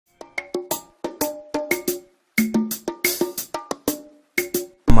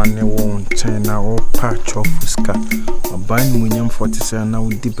money won't turn or patch of Fuska or buying Munyam 47 now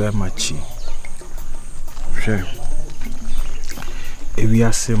with the bear machi. Sure. If we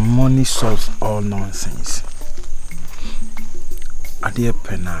are saying money solves all nonsense. Adia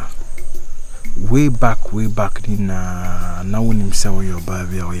Pena. Way back, now when him say your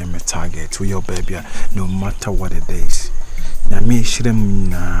baby or your target or your baby, no matter what it is. Now me shouldn't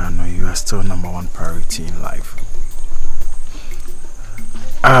no, you are still #1 priority in life.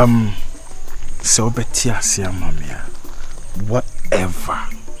 So betia see mamia. Whatever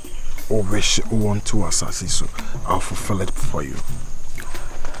or wish you want to assassin, so I'll fulfill it for you.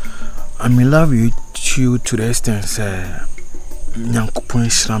 I may love you to the extent say Nyankopon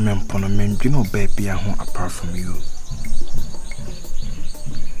Islam and Ponomen, you know, baby, I want apart from you.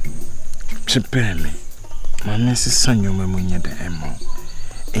 Prepare me. My Mrs. Sanyo Memunya the Emma.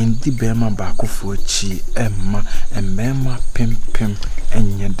 And the Bema Bako for Chi, Emma, and Bema Pim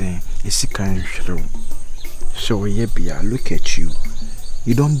and Yade is a kind of so, Yebia, look at you.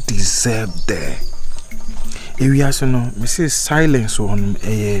 You don't deserve there. If you ask, no, Mrs. Silence on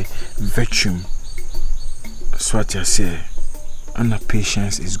a virtue. So, what I say. And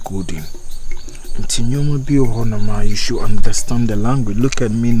patience is good in. Until you be a honor, you should understand the language. Look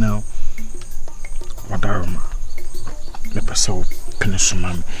at me now. Wadaroma. Me paso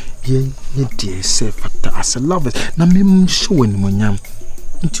penisumam. Ye dear say factor as a lover. Na me show any munyam.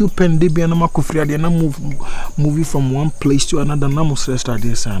 Until pen de be an amakufria de na movie from one place to another. Namus restaurant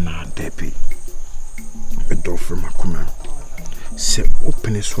de sana depi. Me do from Makuma. Say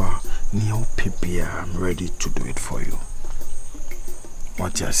open this wa near pipia. I'm ready to do it for you.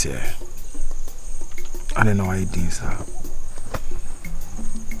 What you say? I don't know why it is.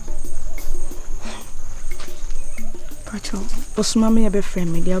 Pacho, Osmami be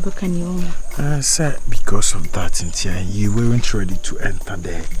friend me, the can you? Sir, because of that, you weren't ready to enter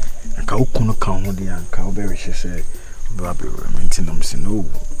there. And Kaukuno count the uncle very she said, Baby, maintenance no,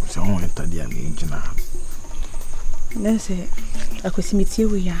 so I won't enter the engine. That's it. I could see me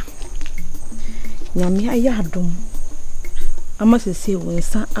we are. Yami, I had them. I must say, when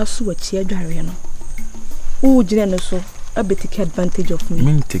son asu a chair Dariano. Oh, Jane, so I bet take advantage of me.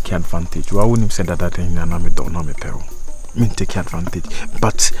 Mean take advantage. Why wouldn't say that in an army don't know me peril? Mean take advantage.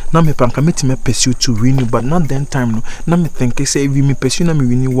 But now me pan commit me pursue to win you, but not then time no. Now me think I say if me pursue na me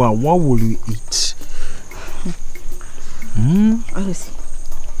win you, what will you eat? Honestly.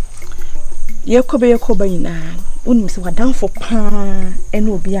 Yakoba ina. Wouldn't say what down for pan and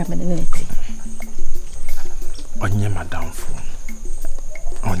will be a menenity. On your madam for.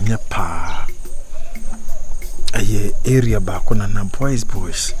 On your pa a area back on a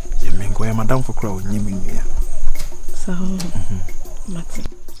boys. You mean go madam for crowd, you mean here. So, Matty.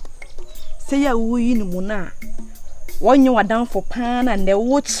 Say ya woo in Muna. When you are down for pan and the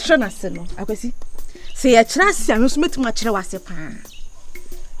wood strana seno, I could see. Say a chassis and you met much was a pan.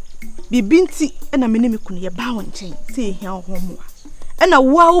 Be binty and a minimum kun your bow and chain, say here home. And a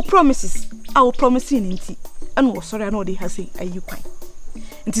wow promises, I will promise in tea. And was sorry, I know they have say, are you quite?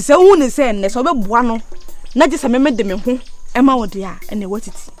 It is a woman saying, there's over one, not just a member de me, Emma, dear, and what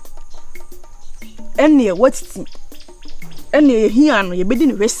it is. And near what it is. And near here, you're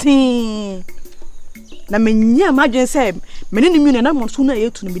bidding resting. Na me nya imagine say, many million and I'm sooner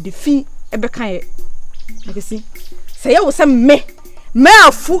yet to be defeat a bekai. I can see. Say, I was a me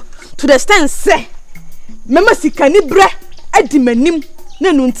fool to the stand, say, Memma SIKA ni bre, a demenim,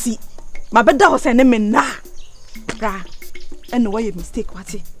 nenunti. My bed was a name na. And why you mistake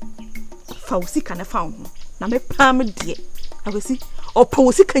what it? Fausi can I found na me palm dear. I will see or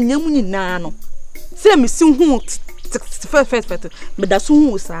posy can you nano. Say me soon hoot first, but that's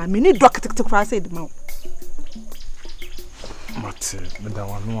who was I mean, drop to cross the mouth. But that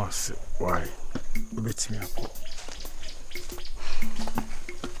one was why? Bet me up.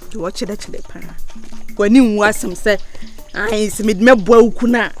 You watch it at the pan. When you was some said, I made me boy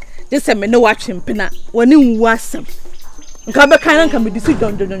kuna. Just a me no watch him pina. When you was some. Come back and come be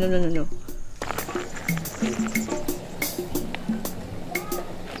decision. No.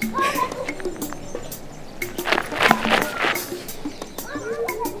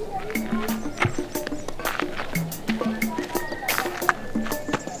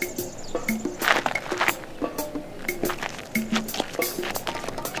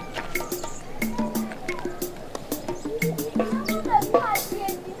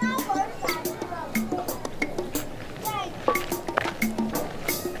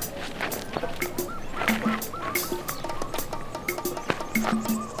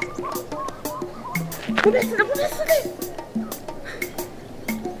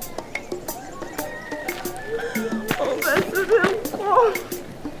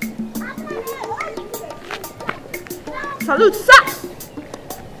 Salute, sir.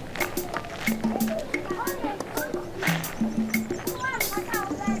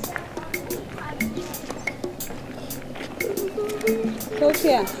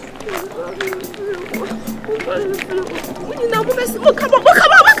 Sophia. Come on.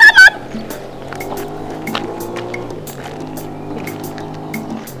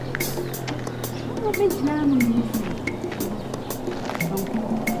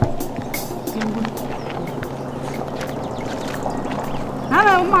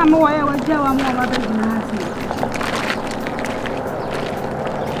 Hello, Mama, why was Joe? I'm more about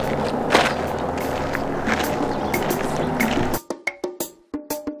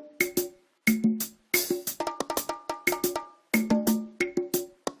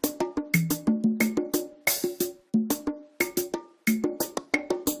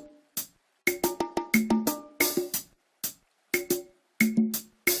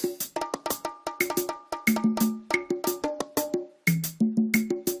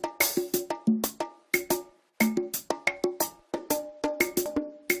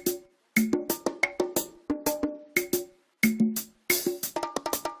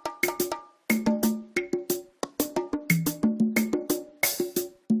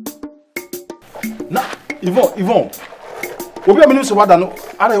Yvonne. Obi aminu so wada no,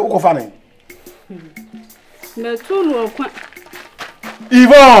 ara e ukofa ne. Me tu no kwa.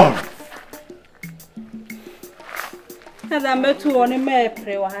 Yvonne. Ada me tu woni me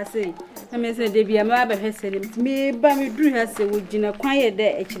pre wa ha sei. Na me se de bia me ba hwese ne. Me ba me duru ha se wo gina kwan ye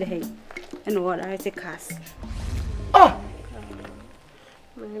de e kire he. E no wada se cars. Ah.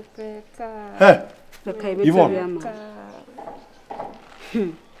 Me peka. Yvonne.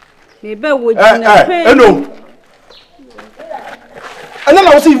 Me ba wo gina kwan. No. And then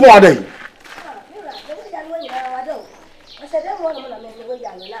I was even one day.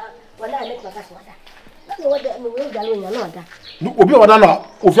 No, Obi Wadana,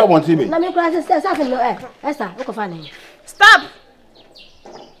 if you want to be. Let me cross the stairs. Esther, look funny. Stop.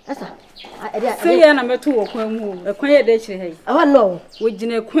 Esther, say ya number 2 okwan mu. Ekwan ye de kire he. I know. We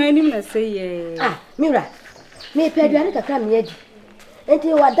gina kwan nim na say ye. Ah, Mira. Me peduane kakra me adi. Enti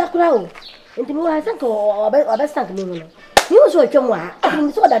wadakura o. Enti me wa sanka obestank me no. You so twem wa.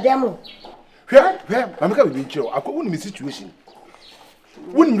 Me so dadam o. Hwe, mameka be nchiro. Akọ woni situation.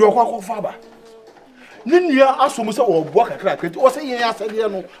 Woni ndo kwa fa Nínúyà asomu sẹ ọ̀bọ̀ kakra kẹtì ọ̀sẹ̀ yẹn asẹ́díẹ̀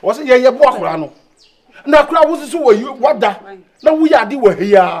no ọ̀sẹ̀ yẹn yẹ bọ́ akora no na akora wọ́n sísú wọ́da na wúyẹ adé wọ̀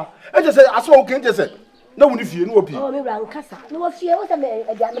hẹ́yà ẹ jẹ́ sẹ́ asọ́ òkè ń jẹ́ sẹ́ na wọ́n ní fìyẹ ní wọ́n pì. Ọ̀ mi wura nkasa ní wọ́n fìyẹ wọ́n sẹ́ mi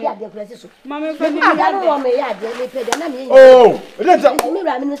ẹ̀dí adé kura sísọ. Mami fẹ́ mi adé wọ́n mi yẹ adé mi pẹ̀ dẹ́ náà mi yẹ. Ooo ẹ̀dẹ́ nsẹ́. Mi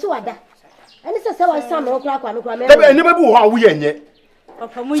wura mi ní sọ wada ẹni sẹ́ sẹ́ wọ́n sàn mi kura kura mi kura mẹ́rin. Dẹ́bi ẹni bẹ́ẹ̀ bí wọ́n awúyẹ ẹ̀nyẹ.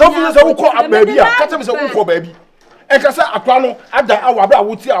 Sọ́fún sẹ́ wọ́kọ́ bẹ̀ẹ̀bi à kátà mi sẹ́ wọ́kọ́ bẹ̀ẹ̀bi ẹ̀ka akora no ada awọ abẹ́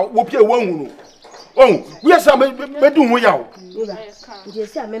àwọ̀ tí a wọ́ pie wọ́n hù no. Oh, we are some bedroom. We are. You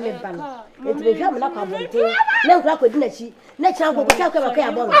see, I remember Banner. It will come up on the no crack with Netchi. Next time, we'll talk about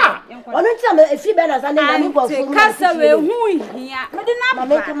a bonnet. On a time, a few banners and then go for Castle. Who here? I did not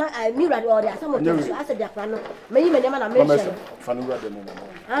make my mirror order. Someone I said, Japan, may even never mention.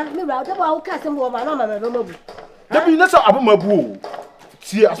 Ah, mirror, our cousin will my mama. There be less of my boo.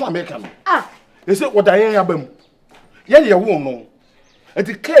 See, as one American. Ah, is it what I am? Yet you won't know. And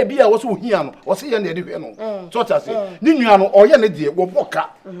the care be I was who here or see any no. So I say, Niniano or Yanadi or Boca.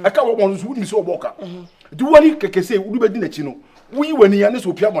 I can't want to be so Boca. Do any can say, we be Chino. We were near this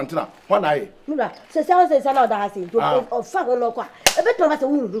Pia Montana. One eye. Mura, says I was another Hassie, or Fago Loca. A bit of us a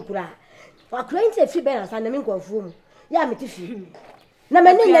wound who could. Or claims a few banners and the mink of room. Yamitifi. No,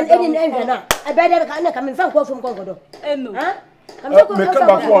 my name and any engine. I better come in from Congodo. And no. I'm not going to come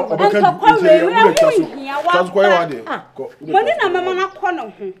back. Money na mama na kono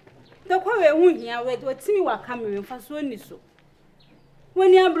ho. The kwawe hu hia we do timi wa kamere mfa so ni so.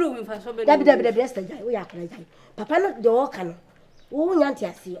 Woni abru we mfa so be. Dabi Esther jai we akra jai. Papa no de wo ka no. Wo nya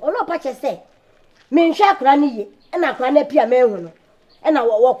ntiase. Ono pa che se. Me nhwa akra ne ye. E na akra na pia me hu no. E na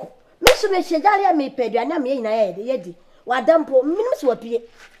wo ko. Me so me hyegare me peduane me nyina ye di. Wa dampo minim so wapie.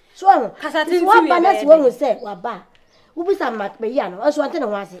 So ho. Kasati wa ba na so wo se wa ba. Wo bi sa mak be ya no. Oso ante ne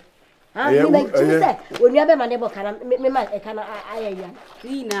ho ase. Ah, me me say when you be man ebo kana me man e kana ayaya.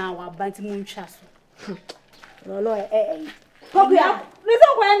 Ni na wa banti mu ntwa so. No Pokuya.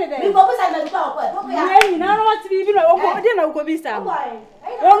 Listen kwa ene dey. Mi go bisa me kwa kwa. Pokuya. Ni na no want bi na ogo de na ogo bisa.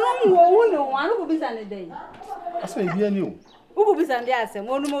 Onu mu wo no wan go bisa ne dey. Asa ebi ani o. Ogo bisa ndi asem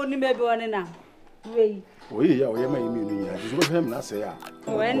onu mo ni me be one na. Wei. Oye ya oye ma yemi no nya. Diso be hem na say ya.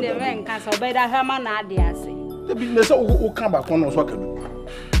 When de men kan so be da hama na ade ase. Ebi ne say o kan ba kon no so kanu.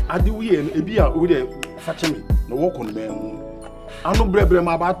 Ade wiye ebi a o de fa chemi na wo ko no me hu. Anu brebre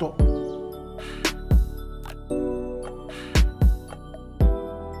ma ba to.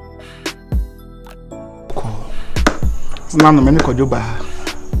 Sana no me ne kodwo ba.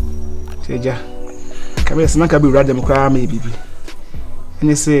 Teja. Kabe sana ka be wura dem kwa ma bibi.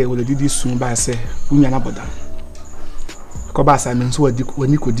 Ene say wo le didi sun ba say unya na boda. Ko ba sa me nso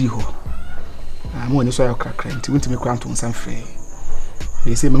wani kodi ho. Mo wani so ya krakra nti wonti me kwa nto nsan frɛ.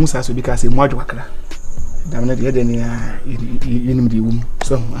 They say me musa so bi ka say mo adwo kakra. Dam na de ni yinim di wum.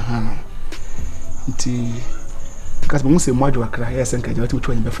 So aha. Nti kas me musa mo adwo kakra ya sen ka je wati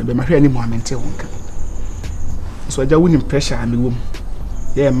wotwa ni be frɛ be ma hwɛ ani mo amente wonka. So aja woni pressure me wom.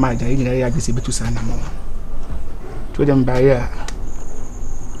 Ye ma ja yin ya gbe se betu sa na mo. To dem ba ya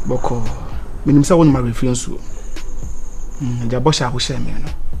boko minim sa woni ma reference so. Ja bo sha ho she me no.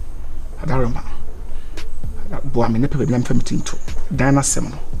 Adaroma. Bo am ne pepe bi am famity to. Dan na sem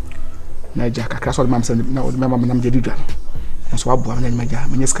no. Na ja kakra so mam se na o mam nam je didwa no. So abo am na ma ja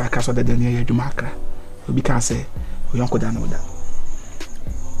me ska kakra so da ne ya adwuma akra. Obi kan say o yonko da na o da.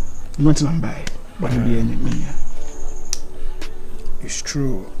 Not number but be any me. It's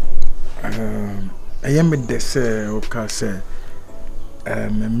true. I am the say okay say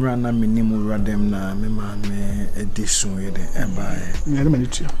memrana minimu radem na me edition ye the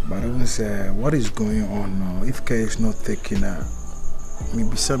but I want say what is going on now if care is not taken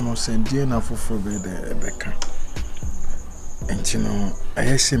maybe some send DNA for the Becca and you know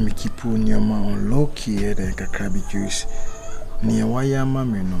I say me keep on low key the kakra juice near wayama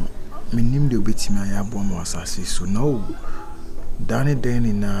me no minim de obetima ya bom asase so no dane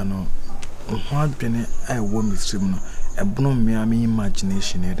den na no ho adwene ai wo mitrim no ebono me am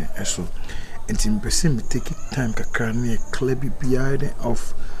imagination e de eso enti mpese me take time kakra na clear bibia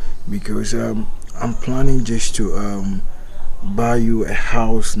off because I'm planning just to buy you a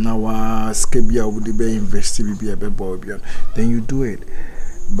house now skebia would be invest bibia be boy then you do it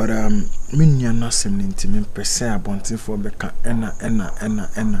but minya na sem nti me pese abontin for beka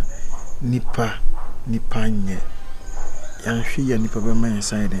ena nipa nye yanhwe ya nipa be man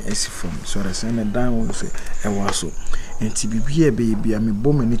inside and esi from so that say na dan wo say e waso enti bibia baby am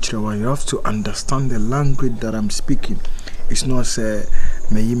bom ni kirewa you have to understand the language that I'm speaking. It's not say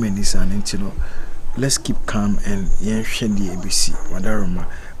me yimeni san enti no let's keep calm and yanhwe the ABC wadaroma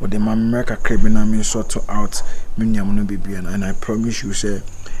with the America cribina me sort out minyam no bibia and I promise you say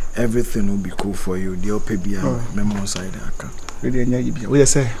everything will be cool for you. The OPBI memo side aka. Really nya yibia. We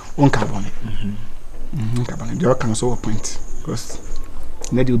say on carbon. Carbon. The can so point because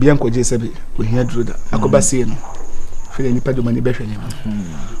na di obi ankoje sebe we hia duro da. Akoba say no. Feel ni pado mani be hwene.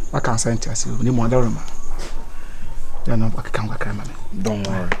 Aka science ase ni mo adaroma. Ya no aka kan ma. Don't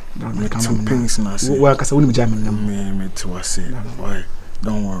worry. Don't come things na say. We aka say woni jamin na me to say. Why?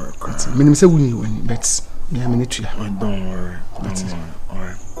 Don't worry. Minim say woni woni but me am ni tua. Don't worry. Don't worry. All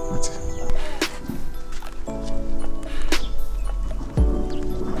right.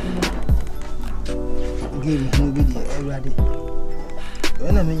 Give me video everybody.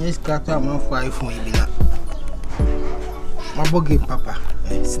 When I mean SIKA to am for iPhone e bi na. My buggy papa,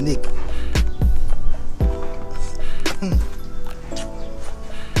 snake.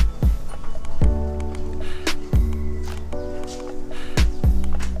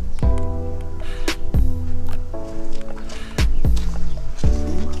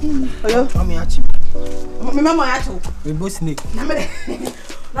 Oyo, mama yachi. Mama yachi. We both snake.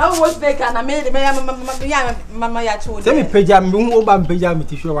 Now what's the kind of mama yachi? Say me peja me hu oba peja me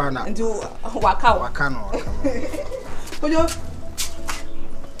tisho wa na. Nti waka no. Oyo.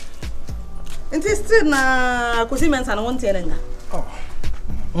 Nti still na kosi mensa na wonte na nga. Oh.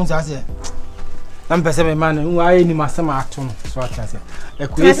 Unsa say. Na pese me man hu ayi ni masama ato no. So atase.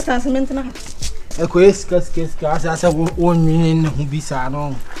 Ekwes transmit na. Ekwes kas asa wonwini na hu bisa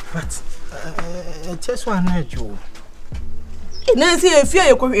no. But just one na jo. Na say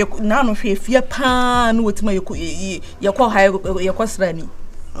efia na no hwe efia pa na wotima yekọ ha yekọ srani.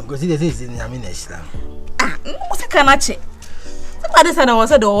 Because they say in Yamina Islam. Ah, no se kana che. Somebody said I was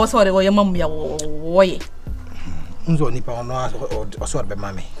the also the way mom ya woye. Unzo nipa ono also be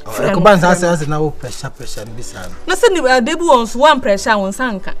mama. Ekubanza say na wo pressure bisa. Na say ni debu on so one pressure on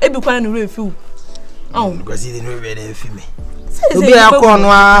sanka. E bi kwana no refiu. Oh, because they no be dey fi me. Obi akọ no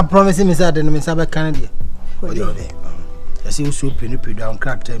a promise me say de no me say be kan dey. O dey. I see you so penny down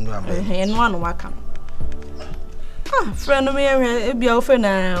crack time no am. No one waka. Ah, friend me e bia o friend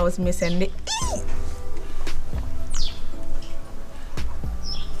na was me send it.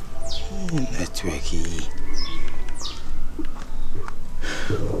 Networky.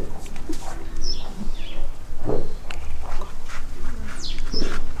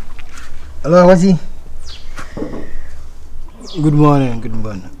 Hello, what's he? Good morning.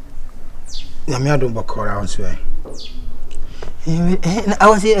 I don't back around so. I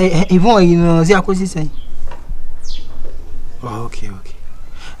was even you know, see I could say. Oh, okay.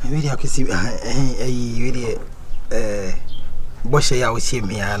 Maybe I can see really Bosch ya will see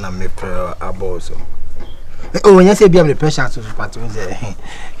me and I'm a aboso. Oh, when you say be able to pressure to part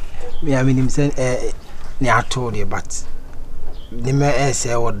me, I mean him saying I told you, but the mayor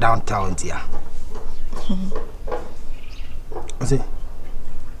say or downtown here. What's it?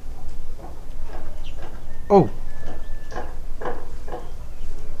 Oh.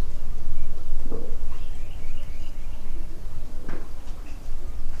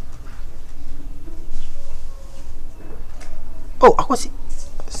 Oh, I was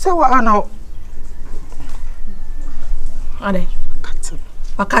so what now? Ade.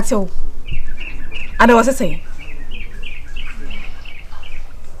 Wakati o. Ade was saying.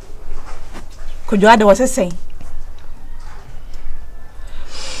 Could you Ade was saying?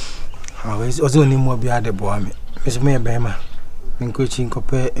 Oh, it's also only more be Ade boy me. Miss me bema. Min coaching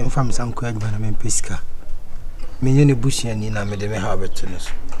copper and fam some quick ban men pesca. Me any bush and in a me de me have it to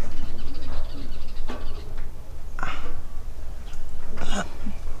us.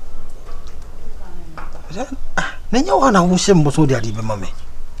 Then you want to wish him was so dear, mammy.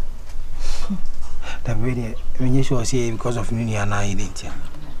 The way when you should say because of me and I didn't.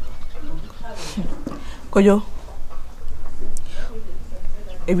 Koyo.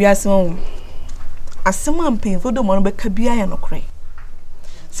 If you are so, as someone painful, the one be kabia and okray.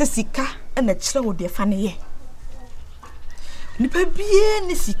 Se sika and the children would be funny. Nipa bien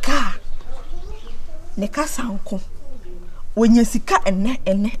ni sika. Neka sanko. When you sika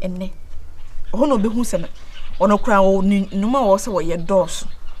ene. Ono be hu sema ono kra wo numa wo se wo ye dos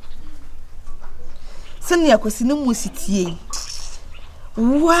sene akosi ne mu sitie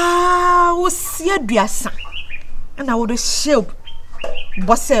wow si aduasa na wo do sheb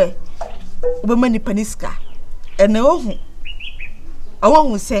bose wo mani paniska ene ohu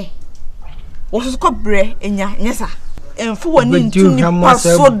awu se wo so ko bre enya nyesa emfu woni ntuni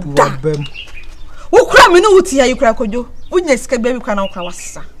paso da wo kra me no wuti ya yikra kojo wunya sika bia bi kwa na wo kra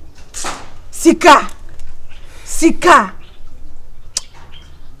wasa Sika.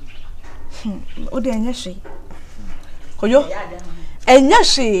 Ode enyeshi. Koyo.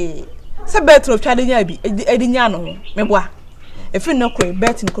 Enyeshi. Se betro twade nya bi edinya no meboa. Efi no koi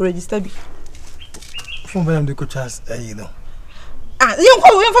bet ni ko register bi. Fun be am de ko chance ayi no. Ah,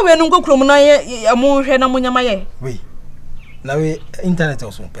 yonko we no go krom na ye amu hwe na munyama ye. We. Na we internet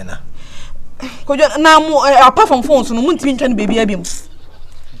also pena. Koyo na mu apart from phones no muntimi ntwa ne baby abim.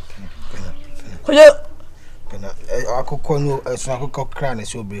 Koyo pena akoko no so akoko kra na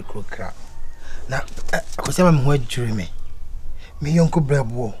so break kra na akosema me ho adwure me yonko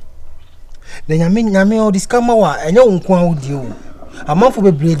brabo na nyame o discount wa enya wonko awodi o amanfo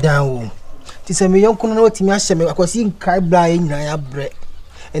bebre dan o ti se me yonko no watimi ahye me akosi nkai bra ye nyina ya bre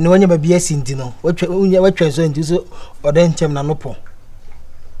ene wonya ba bia sinti no watwa so nti so odan chem na nopo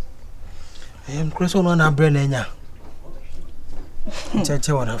kreso no na bre na enya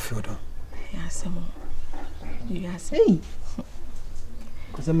cheche wana fiodo yes mo yes hey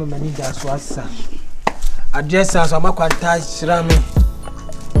kusema mani da so asa address aso amakwanta shira me